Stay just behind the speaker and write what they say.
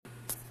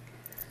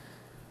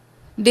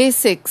Day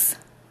 6,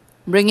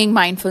 Bringing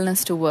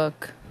Mindfulness to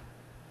Work.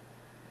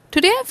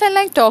 Today I felt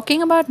like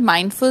talking about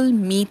mindful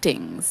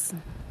meetings.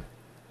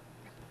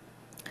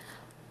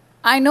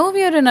 I know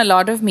we are in a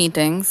lot of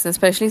meetings,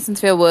 especially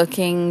since we are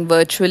working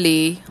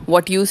virtually.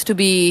 What used to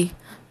be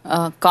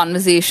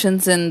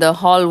conversations in the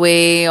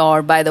hallway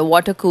or by the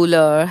water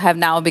cooler have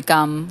now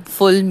become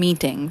full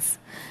meetings.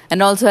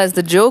 And also, as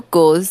the joke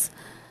goes,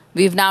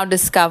 we've now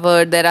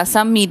discovered there are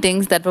some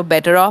meetings that were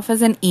better off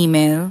as an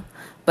email,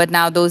 but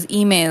now those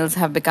emails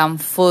have become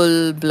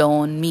full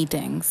blown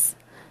meetings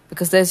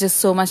because there's just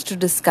so much to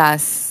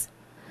discuss.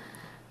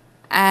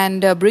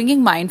 And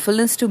bringing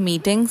mindfulness to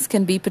meetings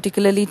can be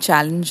particularly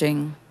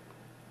challenging.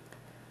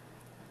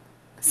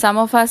 Some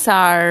of us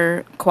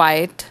are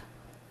quiet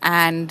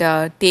and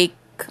take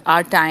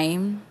our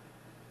time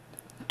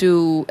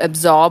to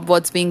absorb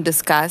what's being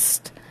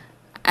discussed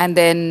and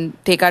then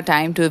take our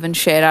time to even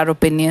share our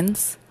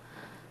opinions.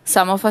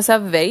 Some of us are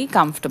very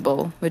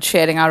comfortable with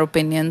sharing our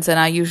opinions and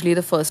are usually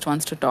the first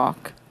ones to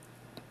talk.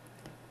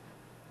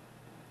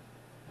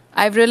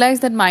 I've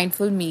realized that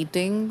mindful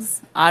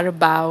meetings are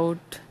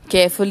about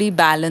carefully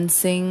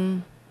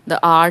balancing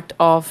the art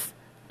of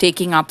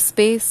taking up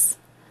space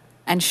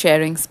and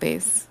sharing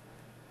space.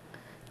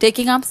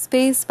 Taking up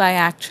space by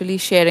actually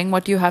sharing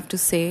what you have to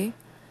say,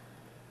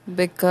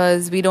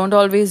 because we don't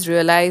always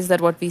realize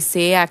that what we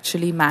say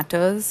actually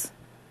matters.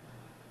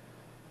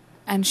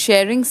 And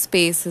sharing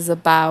space is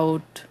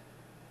about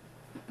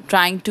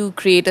trying to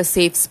create a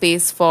safe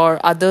space for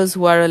others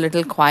who are a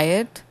little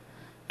quiet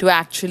to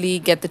actually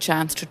get the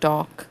chance to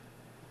talk.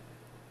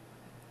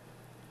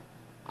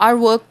 Our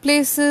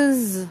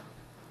workplaces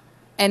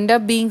end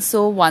up being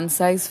so one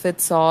size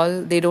fits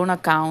all. They don't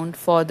account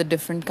for the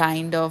different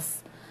kind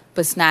of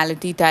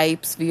personality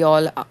types we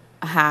all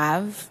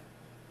have,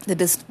 the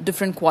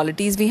different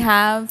qualities we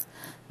have,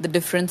 the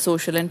different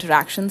social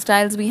interaction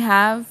styles we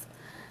have.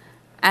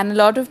 And a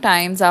lot of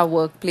times our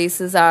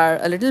workplaces are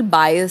a little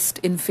biased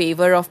in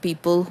favor of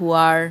people who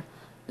are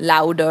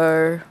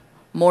louder,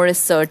 more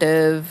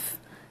assertive,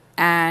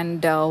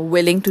 and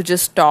willing to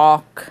just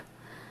talk.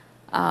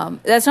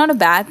 That's not a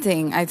bad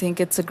thing. I think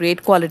it's a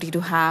great quality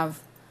to have.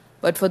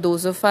 But for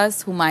those of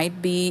us who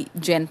might be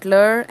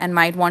gentler and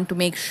might want to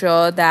make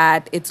sure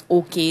that it's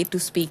okay to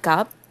speak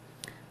up,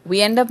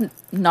 we end up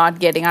not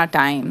getting our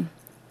time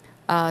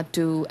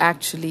to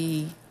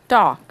actually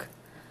talk.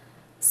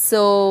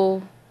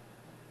 So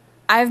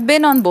I've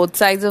been on both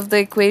sides of the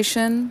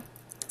equation,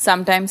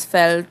 sometimes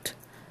felt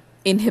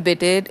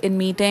inhibited in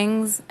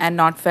meetings and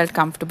not felt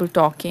comfortable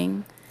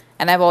talking.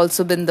 And I've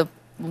also been the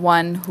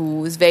one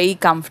who is very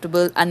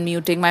comfortable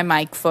unmuting my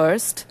mic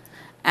first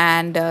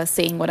and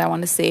saying what I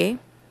want to say.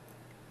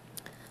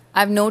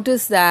 I've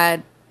noticed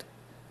that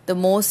the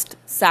most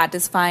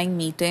satisfying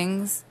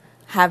meetings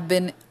have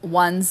been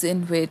ones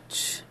in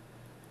which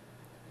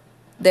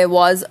there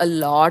was a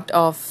lot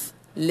of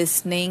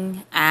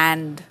listening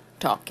and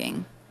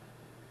talking.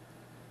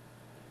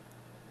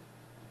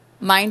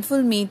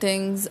 Mindful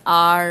meetings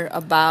are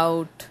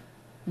about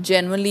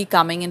genuinely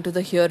coming into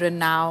the here and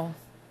now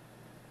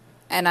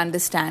and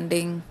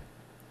understanding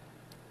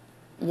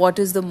what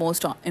is the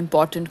most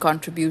important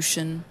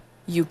contribution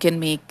you can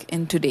make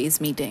in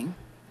today's meeting.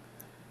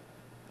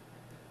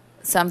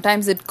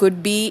 Sometimes it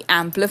could be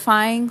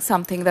amplifying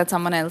something that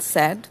someone else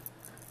said.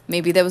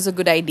 Maybe there was a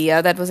good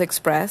idea that was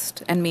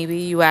expressed, and maybe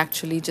you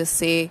actually just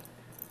say,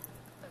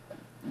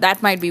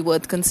 that might be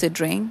worth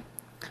considering.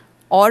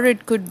 Or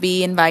it could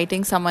be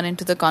inviting someone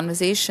into the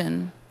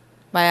conversation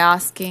by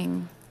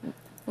asking,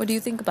 what do you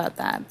think about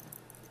that?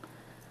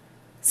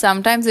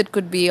 Sometimes it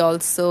could be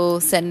also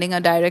sending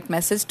a direct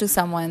message to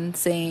someone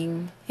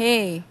saying,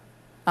 hey,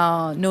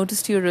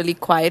 noticed you're really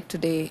quiet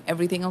today.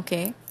 Everything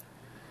okay?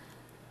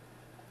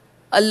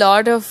 A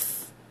lot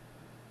of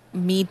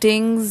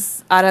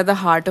meetings are at the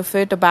heart of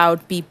it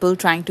about people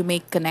trying to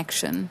make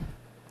connection.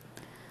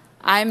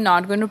 I'm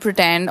not going to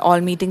pretend all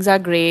meetings are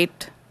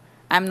great.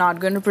 I'm not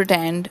going to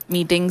pretend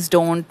meetings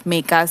don't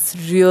make us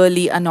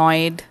really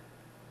annoyed.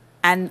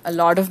 And a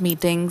lot of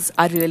meetings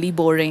are really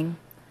boring.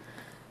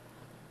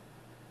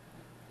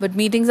 But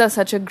meetings are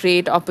such a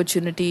great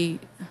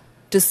opportunity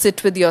to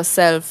sit with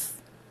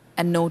yourself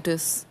and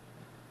notice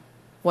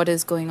what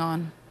is going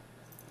on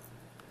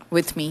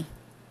with me.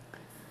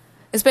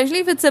 Especially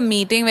if it's a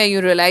meeting where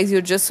you realize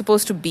you're just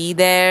supposed to be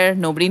there,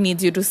 nobody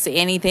needs you to say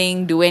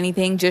anything, do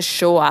anything, just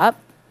show up.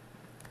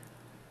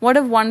 What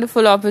a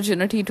wonderful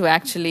opportunity to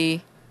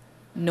actually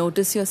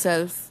notice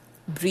yourself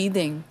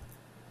breathing.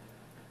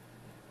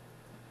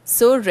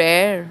 So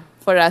rare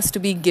for us to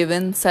be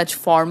given such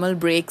formal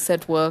breaks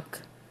at work.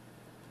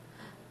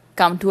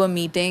 Come to a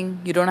meeting,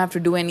 you don't have to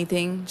do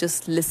anything,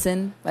 just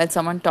listen while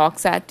someone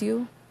talks at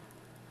you.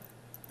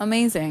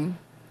 Amazing.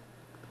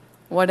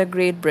 What a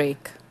great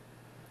break.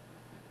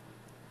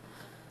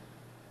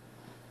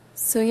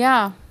 So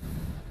yeah,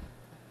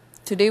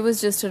 today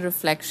was just a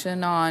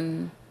reflection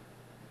on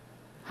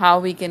how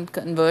we can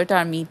convert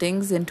our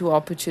meetings into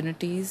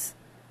opportunities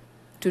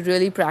to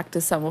really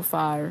practice some of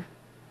our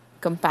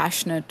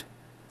compassionate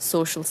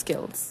social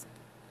skills.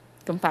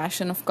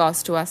 compassion, of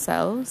course, to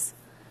ourselves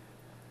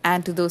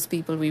and to those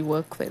people we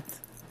work with.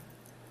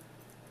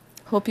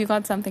 Hope you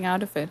got something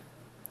out of it.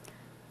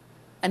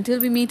 Until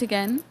we meet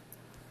again,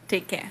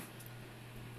 take care.